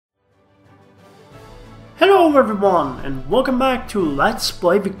Hello everyone and welcome back to Let's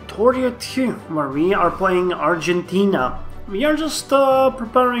Play Victoria 2, where we are playing Argentina. We are just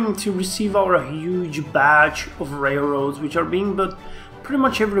preparing to receive our huge batch of railroads which are being built pretty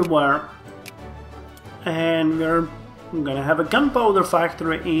much everywhere. And we're gonna have a gunpowder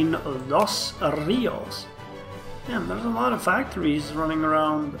factory in Los Rios. Yeah, there's a lot of factories running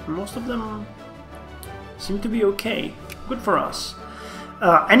around. Most of them seem to be okay. Good for us.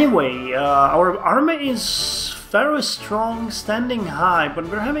 Anyway, our army is very strong, standing high, but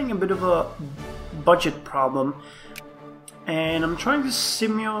we're having a bit of a budget problem. And I'm trying to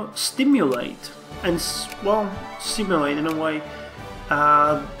stimulate, stimulate in a way,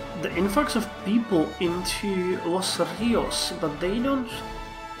 the influx of people into Los Rios, but they don't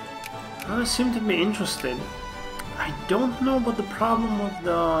really seem to be interested. I don't know what the problem with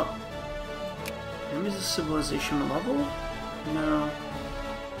the... Maybe it's the civilization level? No.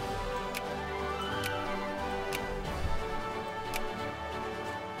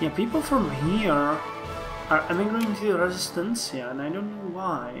 Yeah, people from here are emigrating to the Resistencia, and I don't know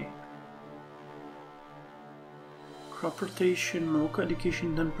why. Crop rotation, local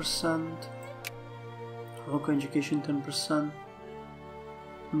education 10%. Local education 10%.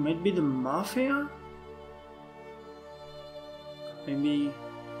 Might be the Mafia? Maybe...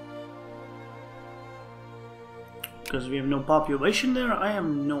 Because we have no population there, I have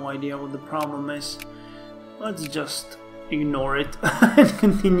no idea what the problem is. Let's just ignore it and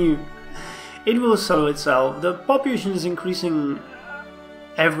continue. It will settle itself. The population is increasing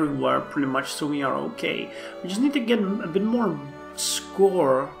everywhere pretty much, so we are okay. We just need to get a bit more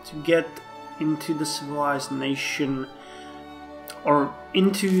score to get into the civilized nation, or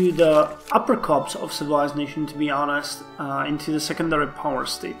into the upper clubs of civilized nation, to be honest, into the secondary power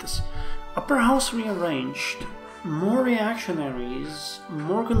status. Upper house rearranged. More reactionaries,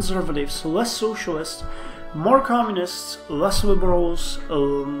 more conservatives, less socialists, more communists, less liberals,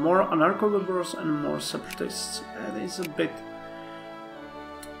 more anarcho-liberals, and more separatists. That is a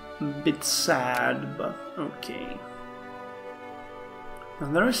bit sad, but okay.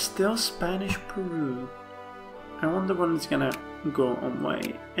 And there is still Spanish Peru. I wonder when it's gonna go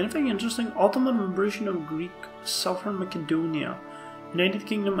away. Anything interesting? Ottoman liberation of Greek Southern Macedonia, United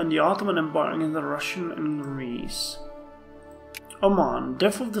Kingdom and the Ottoman Empire against the Russian and Greece. Oman,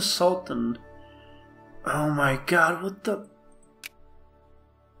 death of the Sultan. Oh my god, what the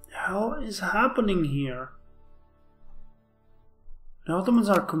hell is happening here? The Ottomans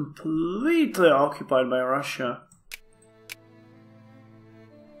are completely occupied by Russia.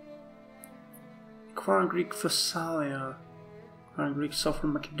 Foreign Greek Thessalia. Foreign Greek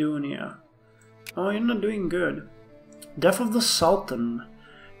Southern Macedonia. Oh, you're not doing good. Death of the Sultan.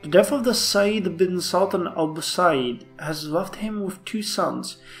 The death of the Said bin Sultan al-Busaid has left him with two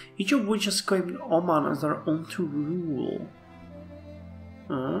sons, each of which has claimed Oman as their own to rule.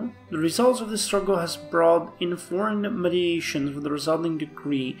 The results of this struggle has brought in foreign mediations with the resulting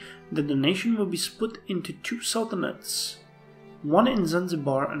decree that the nation will be split into two sultanates, one in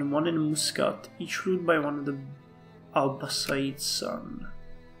Zanzibar and one in Muscat, each ruled by one of the al-Busaid's sons.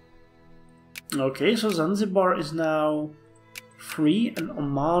 Okay, so Zanzibar is now free and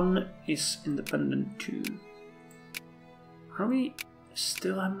Oman is independent too. Are we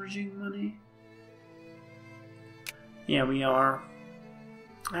still hemorrhaging money? Yeah, we are.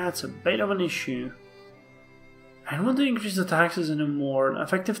 That's a bit of an issue. I don't want to increase the taxes anymore. The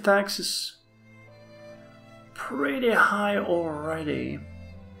effective tax is pretty high already.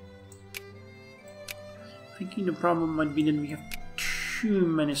 Thinking the problem might be that we have too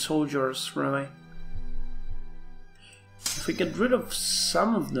many soldiers, really. If we get rid of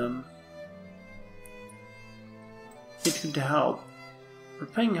some of them, it could help. We're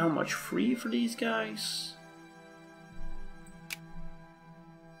paying how much? Free for these guys?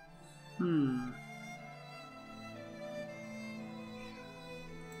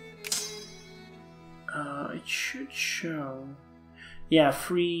 It should show. Yeah,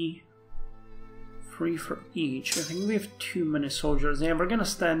 free for each. I think we have too many soldiers. Yeah, we're gonna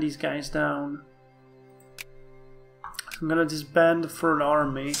stand these guys down. I'm gonna disband the Third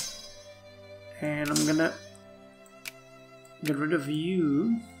Army, and I'm gonna get rid of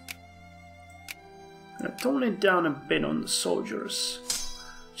you. I'm gonna tone it down a bit on the soldiers,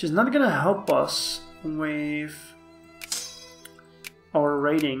 which is not gonna help us with our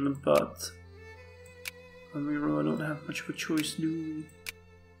rating, but we really don't have much of a choice, do we?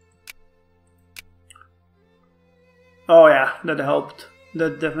 Oh yeah, that helped.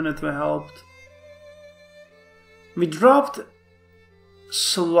 That definitely helped. We dropped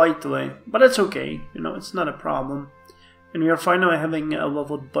slightly, but that's okay, you know, it's not a problem. And we are finally having a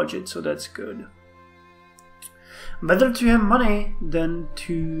leveled budget, so that's good. Better to have money than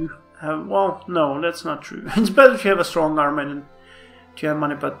to have... Well, no, that's not true. It's better to have a strong army than to have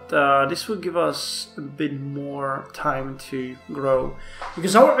money, but this will give us a bit more time to grow.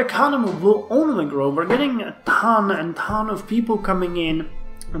 Because our economy will only grow. We're getting a ton and ton of people coming in,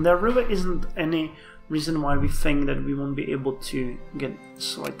 and there really isn't any reason why we think that we won't be able to get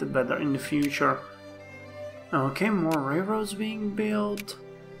slightly better in the future. Okay, more railroads being built.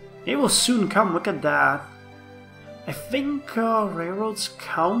 It will soon come, look at that. I think railroads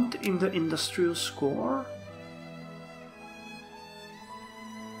count in the industrial score.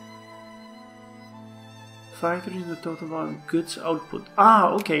 Factor in the total amount of goods output.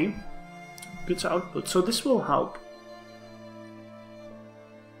 Ah, okay. Goods output. So this will help.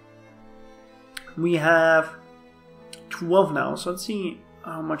 We have 12 now, so let's see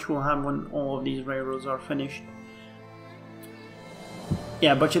how much we'll have when all of these railroads are finished.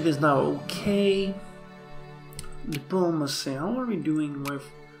 Yeah, budget is now okay. Diplomacy, how are we doing with...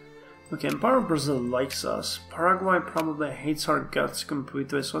 Okay, Empire of Brazil likes us. Paraguay probably hates our guts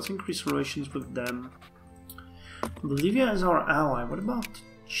completely, so let's increase relations with them. Bolivia is our ally. What about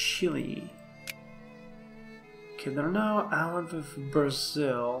Chile? Okay, they're now allied with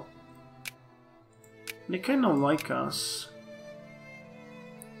Brazil. They kind of like us.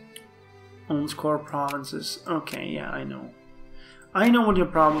 Owns core provinces. Okay, yeah, I know. I know what your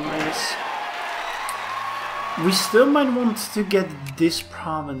problem is. We still might want to get this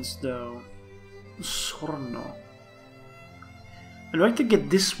province though. Sorno. I'd like to get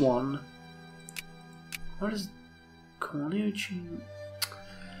this one. What is colonial?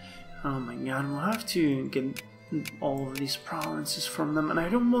 Oh my god, we'll have to get all of these provinces from them, and I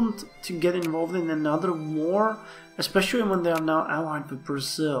don't want to get involved in another war, especially when they are now allied with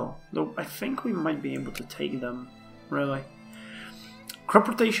Brazil. Though I think we might be able to take them, really. Crop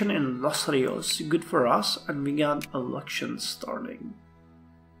rotation in Los Rios, good for us, and we got elections starting.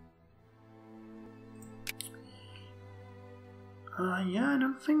 Yeah, I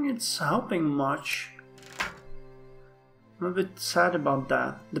don't think it's helping much. I'm a bit sad about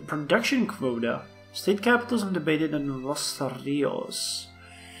that. The production quota. State capitals are debated in Los Rios.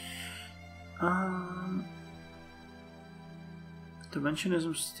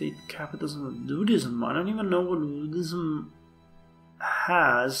 Interventionism, state capitalism, and Buddhism. I don't even know what Buddhism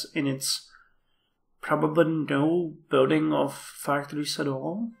has in its probably no building of factories at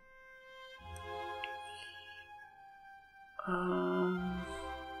all.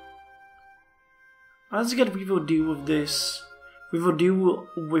 Let's get we will deal with this. We will deal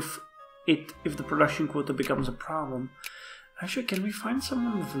with it if the production quota becomes a problem. Actually, can we find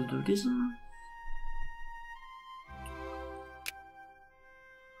someone with Buddhism?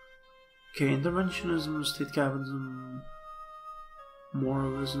 Okay, interventionism, state capitalism,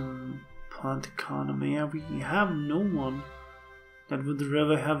 moralism, plant economy. Yeah, we have no one that would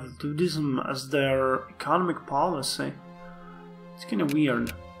really have Buddhism as their economic policy. It's kind of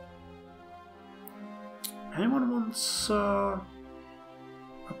weird. Anyone wants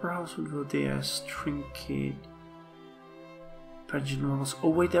upper house with Rodeas, trinket, generals. Oh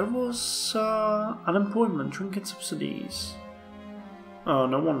wait, there was unemployment, trinket subsidies. Oh,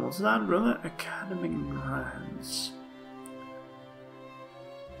 no one wants that, really? Academic grants.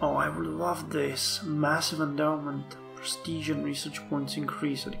 Oh, I would love this. Massive endowment, prestige and research points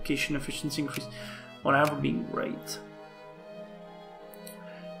increase, education efficiency increase. Well, that would be great.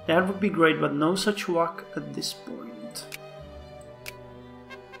 That would be great, but no such luck at this point.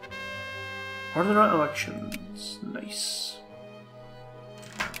 Order elections. Nice.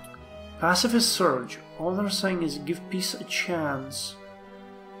 Pacifist surge. All they're saying is give peace a chance.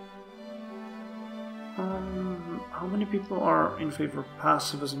 How many people are in favor of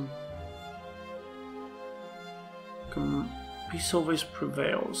pacifism? Peace always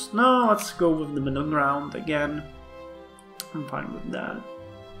prevails. No, let's go with the middle ground again. I'm fine with that.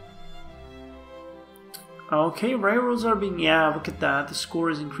 Okay, railroads are being... Yeah, look at that. The score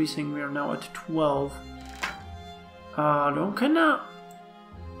is increasing. We are now at 12. I'm kinda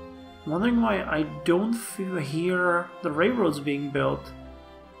wondering why I don't hear the railroads being built.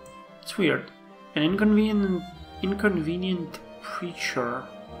 It's weird. An inconvenient preacher.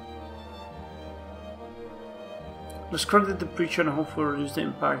 Let's credit the preacher and hopefully reduce the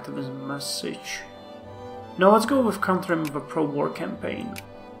impact of his message. Now let's go with counter him with a pro-war campaign.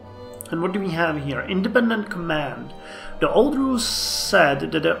 And what do we have here? Independent command. The old rules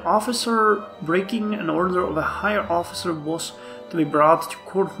said that an officer breaking an order of a higher officer was to be brought to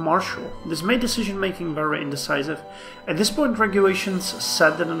court-martial. This made decision-making very indecisive. At this point, regulations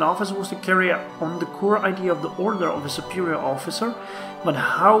said that an officer was to carry on the core idea of the order of a superior officer, but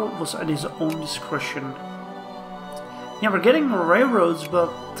how was at his own discretion. Yeah, we're getting more railroads,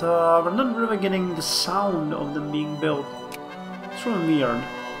 but we're not really getting the sound of them being built. It's really weird.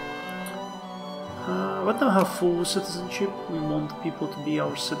 What now have full citizenship? We want people to be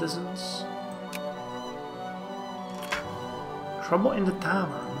our citizens. Trouble in the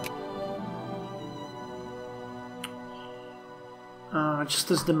tavern.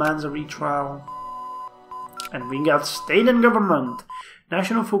 Justice demands a retrial. And we got state and government.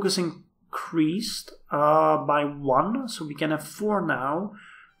 National focus increased by 1, so we can have 4 now.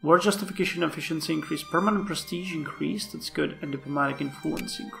 War justification efficiency increased. Permanent prestige increased, that's good. And diplomatic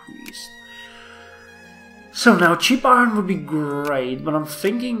influence increased. So now cheap iron would be great, but I'm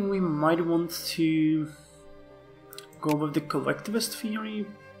thinking we might want to go with the collectivist theory.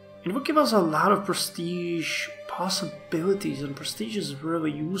 It would give us a lot of prestige possibilities, and prestige is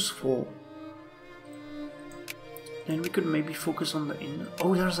really useful. Then we could maybe focus on the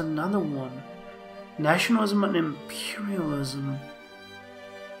oh, there's another one. Nationalism and imperialism.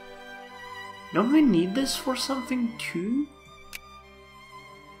 Don't we need this for something too?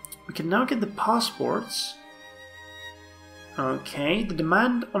 We can now get the passports. Okay, the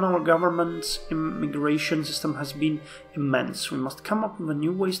demand on our government's immigration system has been immense. We must come up with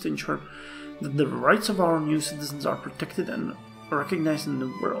new ways to ensure that the rights of our new citizens are protected and recognized in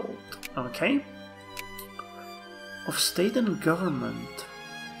the world. Okay. Of state and government.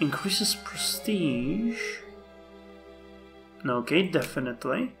 Increases prestige. Okay,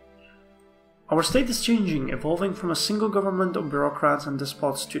 definitely. Our state is changing, evolving from a single government of bureaucrats and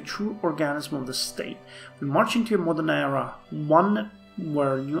despots to a true organism of the state. We march into a modern era, one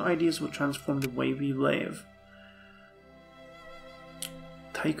where new ideas will transform the way we live.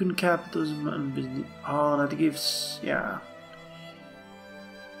 Tycoon capitalism and business. Oh, that gives, yeah.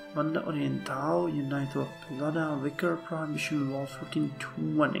 Banda Oriental, United Plata, Vicar Prohibition Law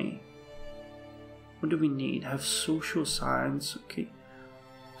 1420. What do we need? Have social science, okay.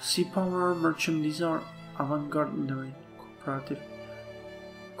 Sea power, merchant, these are avant-garde, cooperative.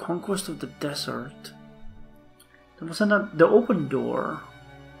 Conquest of the desert. There was the open door.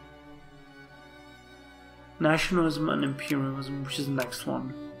 Nationalism and imperialism, which is the next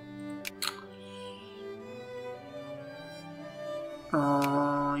one.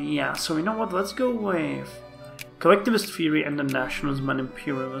 Yeah, so you know what, let's go with collectivist theory and the nationalism and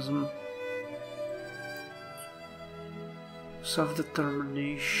imperialism.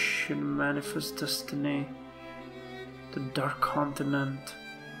 Self-determination, manifest destiny, the dark continent.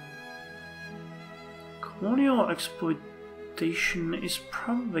 Colonial exploitation is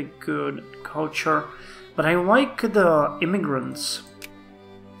probably good culture, but I like the immigrants.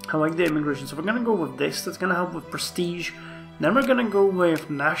 I like the immigration, so we're gonna go with this. That's gonna help with prestige. Then we're gonna go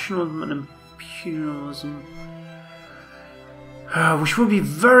with nationalism and imperialism, which will be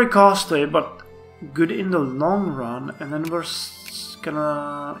very costly, but good in the long run. And then we're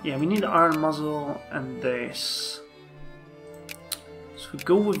gonna, yeah, we need iron muzzle and this. So we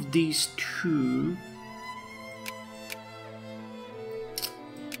go with these two.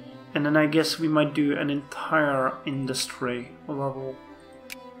 And then I guess we might do an entire industry level.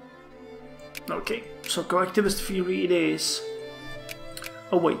 Okay, so collectivist theory it is.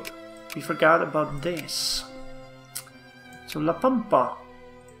 Oh wait, we forgot about this. So La Pampa,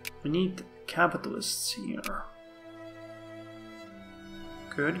 we need capitalists here.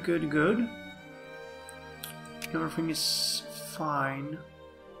 Good, good, good. Everything is fine.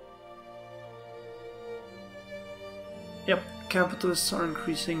 Yep, capitalists are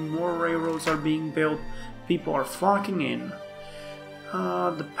increasing, more railroads are being built, people are flocking in.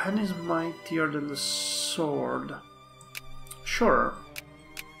 The pen is mightier than the sword. Sure.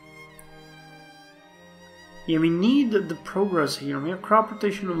 Yeah, we need the progress here. We have crop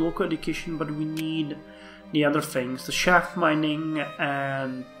rotation and local education, but we need the other things. The shaft mining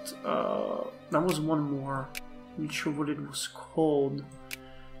and... that was one more. I'm not sure what it was called.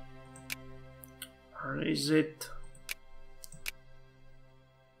 Or is it...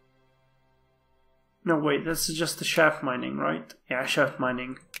 No, wait, that's just the shaft mining, right? Yeah, shaft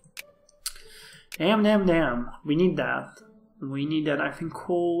mining. Damn, damn, damn. We need that. We need that. I think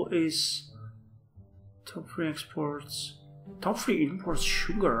coal is... Top 3 exports. Top 3 imports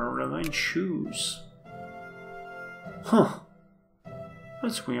sugar, really, and shoes. Huh.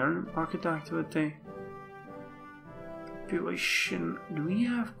 That's weird. Market activity. Population. Do we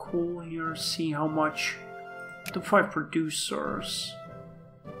have coal here? See how much? Top 5 producers.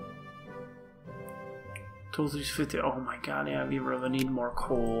 Total is 50. Oh my god, yeah, we really need more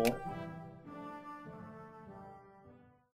coal.